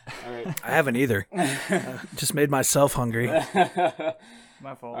hungry. All right. I haven't either. Just made myself hungry.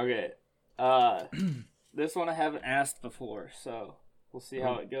 My fault. Okay. This one I haven't asked before, so we'll see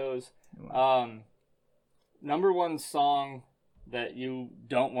how it goes. Number one song that you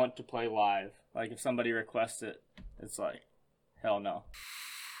don't want to play live. Like if somebody requests it, it's like, hell no.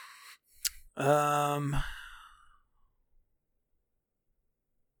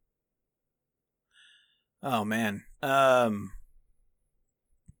 Oh man.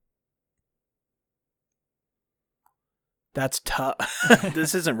 That's tough.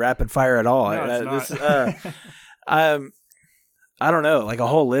 This isn't rapid fire at all. No, it's This, not. I don't know. Like a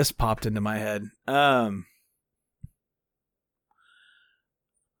whole list popped into my head.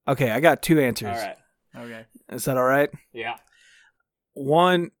 Okay, I got two answers. All right. Okay. Is that all right? Yeah.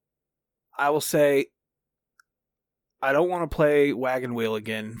 One, I will say, I don't want to play Wagon Wheel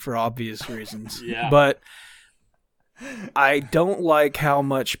again for obvious reasons. Yeah. But I don't like how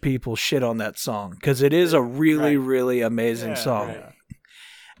much people shit on that song, because it is a really, Right. really amazing song. Right.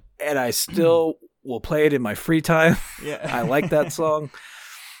 And I still will play it in my free time. Yeah. I like that song.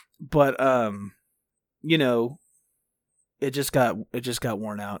 But you know, it just got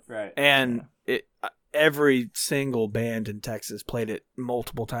worn out. Right. And every single band in Texas played it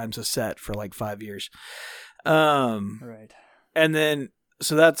multiple times a set for like 5 years. Right. And then,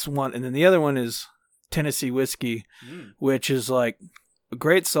 so that's one. And then the other one is Tennessee Whiskey, which is like a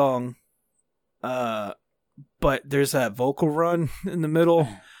great song. But there's that vocal run in the middle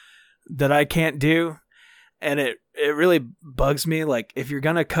that I can't do. And it really bugs me. Like, if you're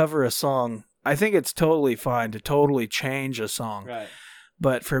going to cover a song, I think it's totally fine to totally change a song. Right.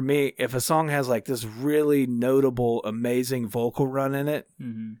 But for me, if a song has like this really notable, amazing vocal run in it,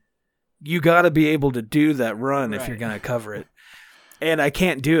 Mm-hmm. you got to be able to do that run if Right. you're going to cover it. And I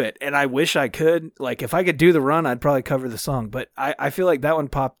can't do it. And I wish I could. Like, if I could do the run, I'd probably cover the song. But I feel like that one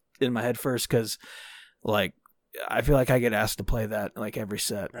popped in my head first because, like, I feel like I get asked to play that like every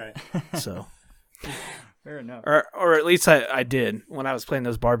set. Right. So, Fair enough. or at least I did when I was playing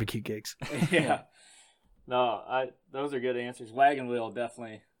those barbecue gigs. Yeah. No, those are good answers. Wagon Wheel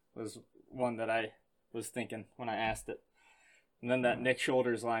definitely was one that I was thinking when I asked it. And then that Nick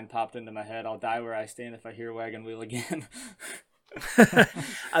Shoulders line popped into my head. I'll die where I stand if I hear Wagon Wheel again.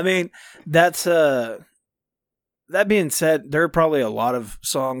 I mean, that's that being said, there are probably a lot of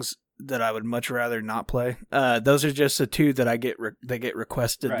songs that I would much rather not play. Those are just the two that I get that get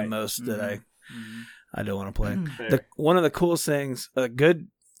requested the Right. most that Mm-hmm. I don't want to play. Fair. One of the coolest things,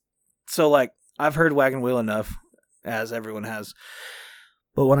 so like I've heard Wagon Wheel enough, as everyone has,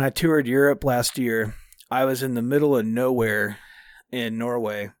 but when I toured Europe last year, I was in the middle of nowhere in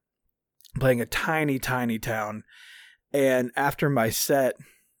Norway, playing a tiny, tiny town, and after my set,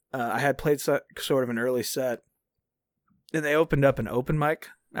 I had played sort of an early set, and they opened up an open mic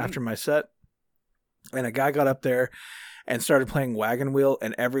after my set, and a guy got up there and started playing Wagon Wheel,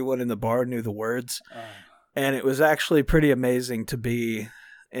 and everyone in the bar knew the words. And it was actually pretty amazing to be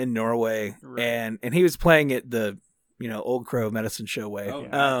in Norway, Right. and he was playing it the Old Crow Medicine Show way. Oh,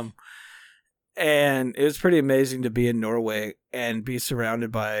 nice. And it was pretty amazing to be in Norway and be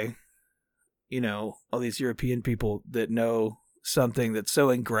surrounded by all these European people that know something that's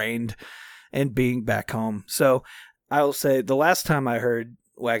so ingrained in being back home. So I will say the last time I heard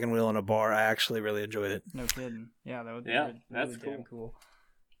Wagon Wheel in a bar, I actually really enjoyed it. No kidding. Yeah, that would be Yeah, good. that's Really damn cool.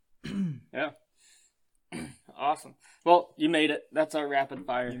 Yeah. Awesome. Well, you made it. That's our rapid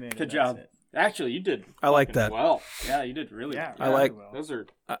fire. You made it, Good that's job. it. Actually, you did. I like fucking that. Well, yeah, you did really. Yeah, I like- well. Those are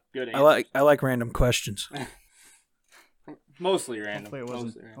good I answers. like random questions. Mostly random. Hopefully it Mostly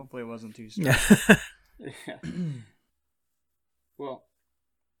wasn't. random. Hopefully it wasn't too. Yeah. Yeah. Well,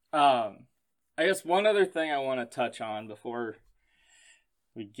 I guess one other thing I want to touch on before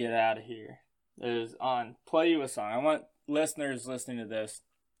we get out of here is on Play You a Song. I want listeners listening to this,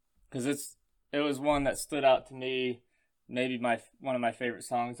 because it was one that stood out to me. Maybe one of my favorite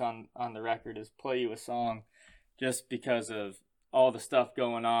songs on the record is Play You a Song, just because of all the stuff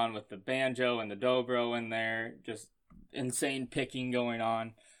going on with the banjo and the dobro in there, just insane picking going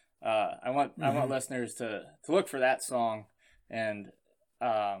on. I want listeners to look for that song, and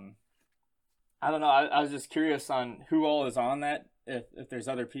I don't know. I was just curious on who all is on that. If there's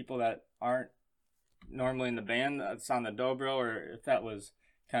other people that aren't normally in the band that's on the dobro, or if that was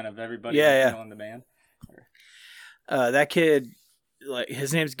kind of everybody in the band. That kid, like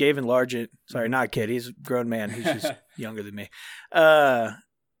his name's Gavin Largent. Sorry, not kid. He's a grown man. He's just younger than me.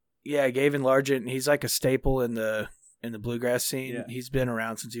 Gavin Largent. He's like a staple in the bluegrass scene. Yeah. He's been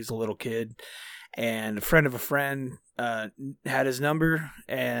around since he was a little kid, and a friend of a friend had his number,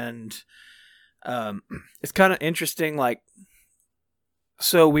 and it's kind of interesting. Like,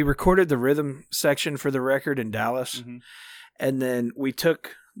 so we recorded the rhythm section for the record in Dallas, Mm-hmm. and then we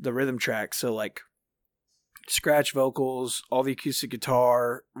took the rhythm track. So like scratch vocals, all the acoustic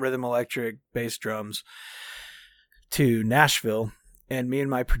guitar, rhythm electric, bass drums to Nashville. And me and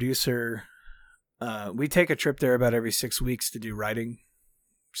my producer, we take a trip there about every 6 weeks to do writing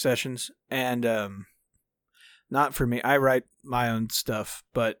sessions. And not for me, I write my own stuff,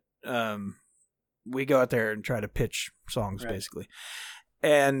 but we go out there and try to pitch songs, Right. basically.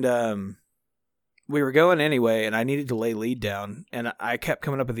 And we were going anyway, and I needed to lay lead down. And I kept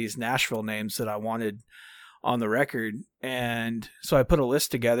coming up with these Nashville names that I wanted on the record. And so I put a list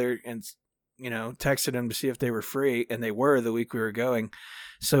together and texted them to see if they were free, and they were the week we were going.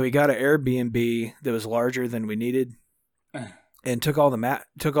 So we got an Airbnb that was larger than we needed, and took all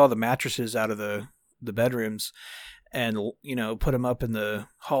the mattresses out of the bedrooms, and put them up in the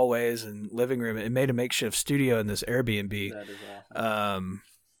hallways and living room. It made a makeshift studio in this Airbnb. That is awesome.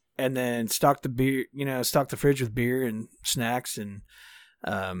 And then stocked the fridge with beer and snacks, and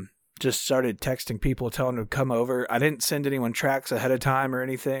just started texting people, telling them to come over. I didn't send anyone tracks ahead of time or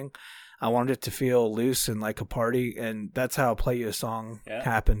anything. I wanted it to feel loose and like a party, and that's how Play You a Song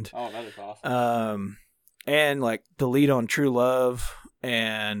happened. Oh, that is awesome. And like the lead on True Love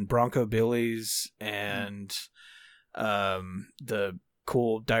and Bronco Billy's and the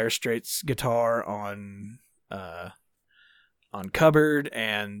cool Dire Straits guitar on Cupboard,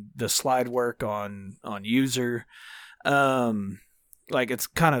 and the slide work on User. Like it's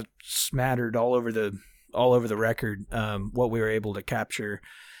kind of smattered all over the record, what we were able to capture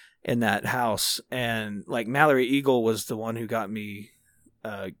in that house. And like Mallory Eagle was the one who got me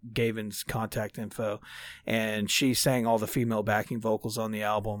Gavin's contact info, and she sang all the female backing vocals on the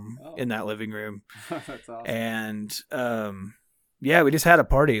album in that living room. That's awesome. And we just had a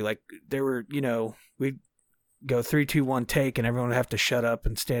party. Like there were, we'd go 3, 2, 1 take, and everyone would have to shut up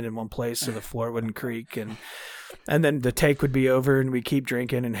and stand in one place so the floor wouldn't creak, and then the take would be over, and we'd keep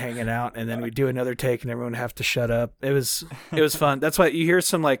drinking and hanging out, and then we'd do another take, and everyone would have to shut up. It was fun. That's why you hear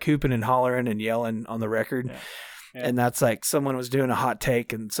some like hooping and hollering and yelling on the record. Yeah. And that's like someone was doing a hot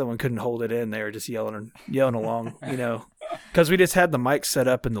take and someone couldn't hold it in. They were just yelling along, Because we just had the mic set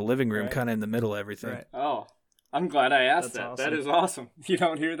up in the living room, Right. kind of in the middle of everything. Right. Oh, I'm glad I asked That's that. That awesome. is awesome. You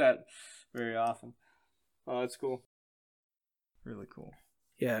don't hear that very often. Oh, that's cool. Really cool.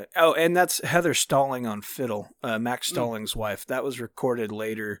 Yeah. Oh, and that's Heather Stalling on fiddle, Max Stalling's wife. That was recorded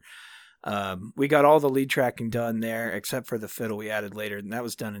later. We got all the lead tracking done there, except for the fiddle we added later, and that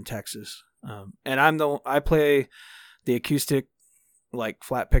was done in Texas. And I play the acoustic, like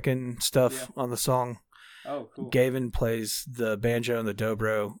flat picking stuff on the song. Oh, cool. Gavin plays the banjo and the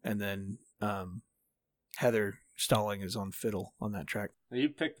dobro, and then Heather Stalling is on fiddle on that track. You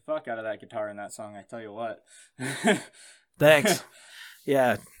picked the fuck out of that guitar in that song, I tell you what. Thanks.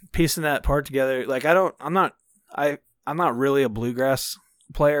 Yeah, piecing that part together. Like I'm not really a bluegrass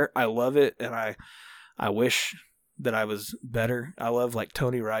player. I love it, and I wish that I was better. I love like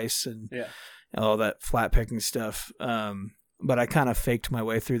Tony Rice and all that flat picking stuff. But I kind of faked my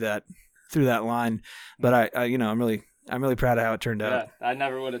way through that line. But I'm really proud of how it turned out. I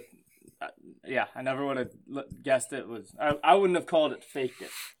never would have. I never would have guessed it was. I wouldn't have called it faked it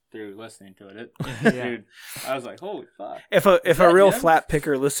through listening to it. Dude, I was like, holy fuck. If a that real him? flat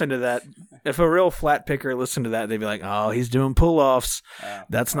picker listened to that, they'd be like, oh, he's doing pull-offs.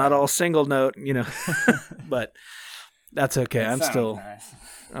 That's not all single note, But that's okay. I'm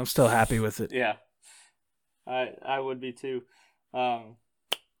still happy with it. Yeah, I would be too.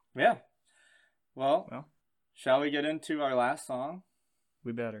 Yeah. Well, shall we get into our last song?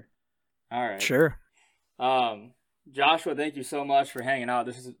 We better. All right. Sure. Joshua, thank you so much for hanging out.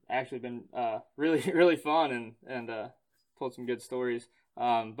 This has actually been really, really fun and told some good stories.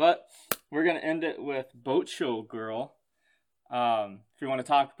 But we're going to end it with Boat Show Girl. If you want to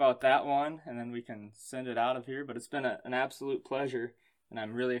talk about that one, and then we can send it out of here. But it's been an absolute pleasure, and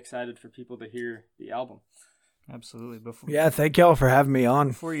I'm really excited for people to hear the album. Absolutely. Yeah, thank y'all for having me on.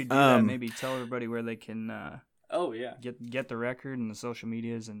 Before you do that, maybe tell everybody where they can get the record and the social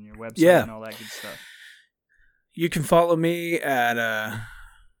medias and your website and all that good stuff. You can follow me at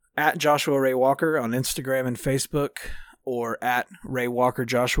Joshua Ray Walker on Instagram and Facebook, or at Ray Walker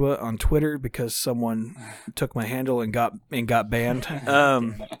Joshua on Twitter, because someone took my handle and got banned.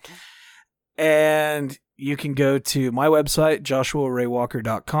 And you can go to my website,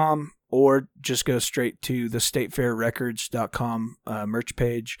 joshuaraywalker.com, or just go straight to the statefairrecords.com merch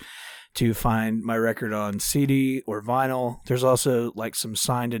page to find my record on CD or vinyl. There's also like some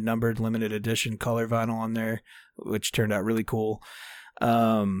signed and numbered limited edition color vinyl on there, which turned out really cool.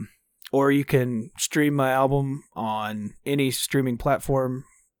 Or you can stream my album on any streaming platform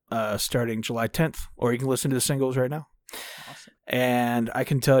starting July 10th, or you can listen to the singles right now. Awesome. And I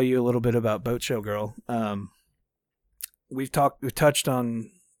can tell you a little bit about Boat Show Girl. We've touched on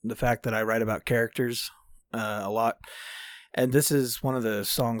the fact that I write about characters a lot. And this is one of the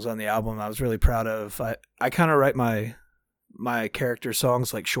songs on the album I was really proud of. I kind of write my character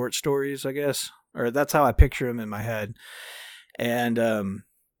songs like short stories, I guess. Or that's how I picture them in my head. And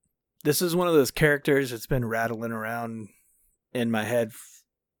this is one of those characters that's been rattling around in my head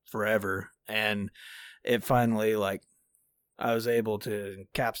forever. And it finally, like, I was able to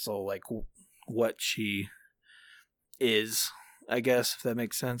encapsulate, like, what she is, I guess, if that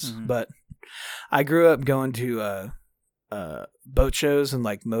makes sense. Mm-hmm. But I grew up going to boat shows and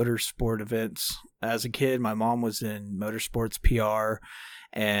like motorsport events. As a kid, my mom was in motorsports PR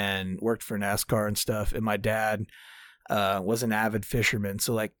and worked for NASCAR and stuff. And my dad was an avid fisherman.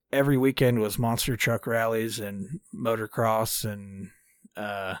 So like every weekend was monster truck rallies and motocross and,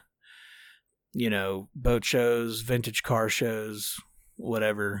 boat shows, vintage car shows,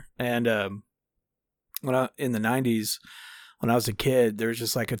 whatever. And in the 90s, when I was a kid, there was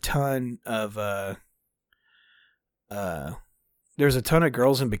just like a ton of there's a ton of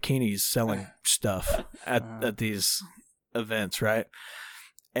girls in bikinis selling stuff at these events, right?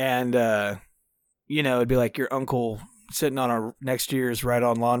 And it'd be like your uncle sitting on a next year's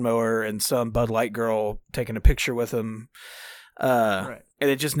ride-on lawnmower and some Bud Light girl taking a picture with him. Right. And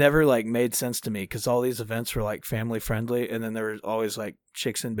it just never like made sense to me because all these events were like family friendly, and then there was always like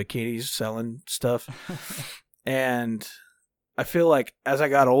chicks in bikinis selling stuff. And I feel like as I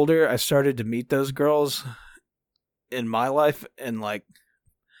got older, I started to meet those girls in my life and like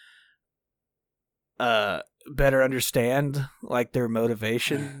better understand like their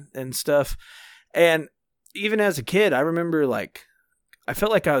motivation and stuff. And even as a kid, I remember like I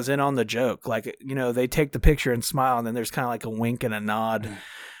felt like I was in on the joke. Like, they take the picture and smile, and then there's kind of like a wink and a nod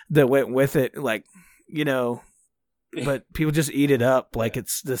that went with it. Like, but people just eat it up like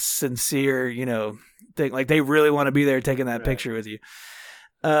it's this sincere, thing. Like they really want to be there taking that picture with you.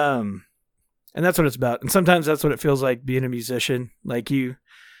 And that's what it's about. And sometimes that's what it feels like being a musician. Like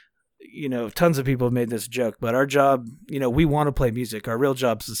you know, tons of people have made this joke, but our job, you know, we want to play music. Our real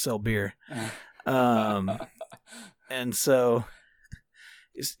job is to sell beer. And so,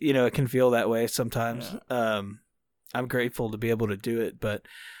 you know, it can feel that way sometimes. Yeah. I'm grateful to be able to do it, but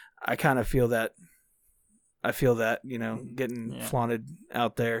I kind of feel that, you know, getting flaunted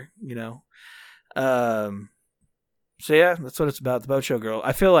out there, you know. So yeah, that's what it's about, the Boat Show Girl.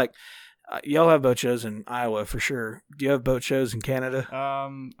 I feel like y'all have boat shows in Iowa for sure. Do you have boat shows in Canada? I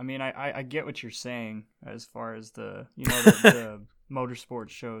mean, I get what you're saying as far as the, you know, the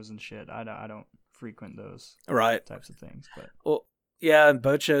motorsports shows and shit. I don't frequent those types of things. But well, yeah, and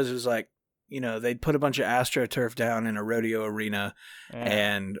boat shows is like, you know, they'd put a bunch of AstroTurf down in a rodeo arena,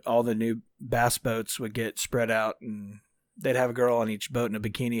 and all the new bass boats would get spread out, and they'd have a girl on each boat in a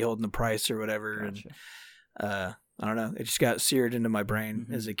bikini holding the price or whatever. Gotcha. And I don't know. It just got seared into my brain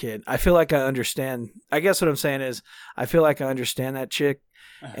as a kid. I feel like I understand. I guess what I'm saying is I feel like I understand that chick,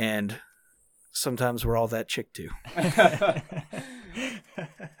 and sometimes we're all that chick too. I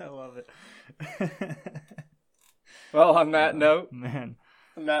love it. Well, on that note, man,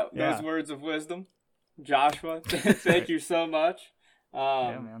 those words of wisdom, Joshua, thank you so much.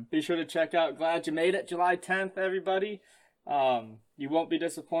 Man. Be sure to check out Glad You Made It, July 10th, everybody. You won't be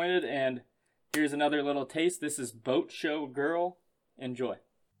disappointed, and here's another little taste. This is Boat Show Girl. Enjoy.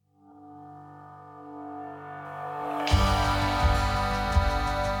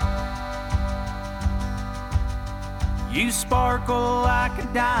 You sparkle like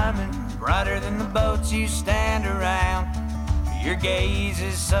a diamond, brighter than the boats you stand around. Your gaze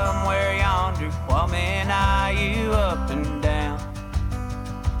is somewhere yonder, while men eye you up and down.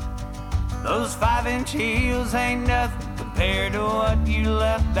 Those 5-inch heels ain't nothing compared to what you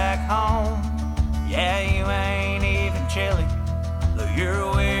left back home. Yeah, you ain't even chilly, though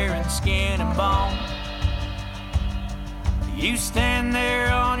you're wearing skin and bone. You stand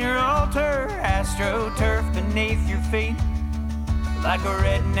there on your altar, AstroTurf beneath your feet. Like a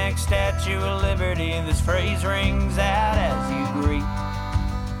redneck Statue of Liberty, this phrase rings out as you greet.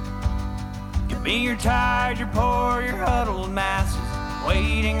 Give me your tired, your poor, your huddled masses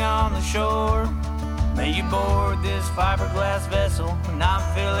waiting on the shore. May you board this fiberglass vessel and not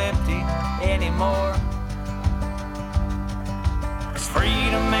feel empty anymore. 'Cause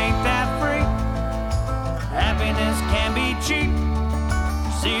freedom ain't that free, happiness can be cheap.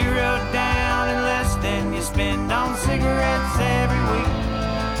 0 down and less than you spend on cigarettes every week.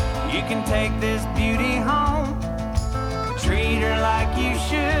 You can take this beauty home, treat her like you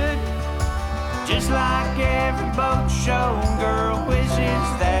should, just like every boat show girl wishes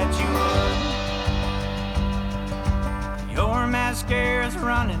that you would. Your mascara's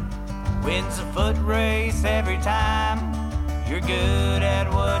running, wins a foot race every time. You're good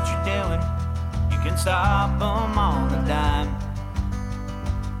at what you're doing, you can stop them on a dime.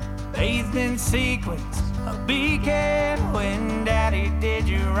 Bathed in sequins, a beacon when daddy did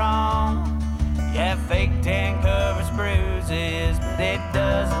you wrong. Yeah, fake tan covers bruises, but it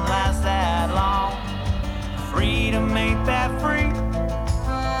doesn't last that long. Freedom ain't that free,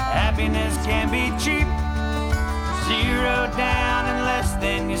 happiness can be cheap. 0 down and less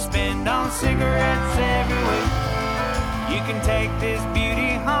than you spend on cigarettes every week. You can take this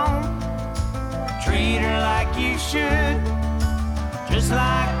beauty home, treat her like you should, just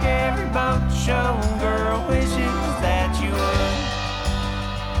like every boat show girl wishes that you would.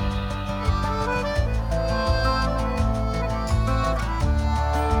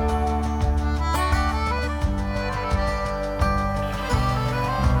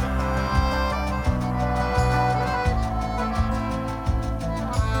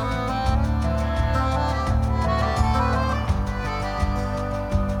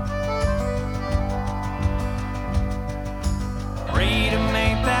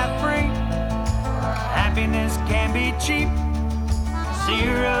 Happiness can be cheap.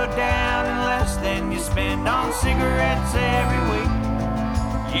 0 down and less than you spend on cigarettes every week.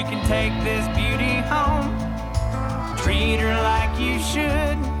 You can take this beauty home, treat her like you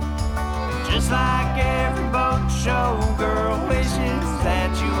should, just like every boat show girl wishes that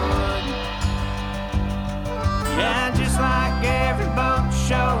you would. Yeah, just like every boat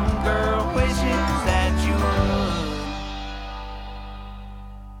show girl wishes that you would.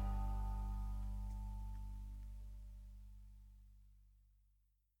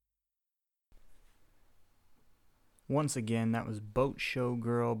 Once again, that was Boat Show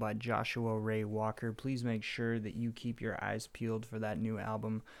Girl by Joshua Ray Walker. Please make sure that you keep your eyes peeled for that new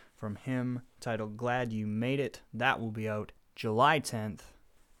album from him titled Glad You Made It. That will be out July 10th,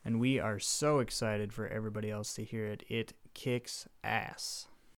 and we are so excited for everybody else to hear it. It kicks ass.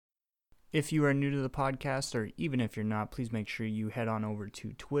 If you are new to the podcast, or even if you're not, please make sure you head on over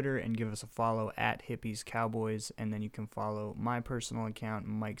to Twitter and give us a follow at Hippies Cowboys, and then you can follow my personal account,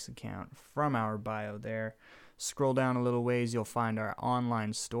 Mike's account, from our bio there. Scroll down a little ways, you'll find our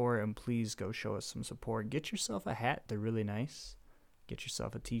online store, and please go show us some support. Get yourself a hat, they're really nice. Get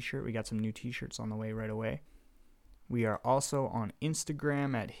yourself a t-shirt, we got some new t-shirts on the way right away. We are also on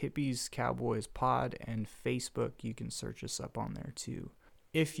Instagram at Hippies Cowboys Pod, and Facebook, you can search us up on there too.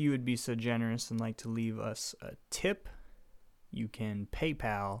 If you would be so generous and like to leave us a tip, you can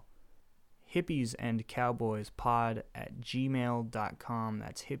PayPal hippiesandcowboyspod@gmail.com.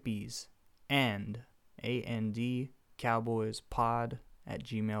 That's hippies and A-N-D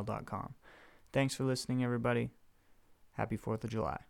cowboyspod@gmail.com. Thanks for listening, everybody. Happy 4th of July.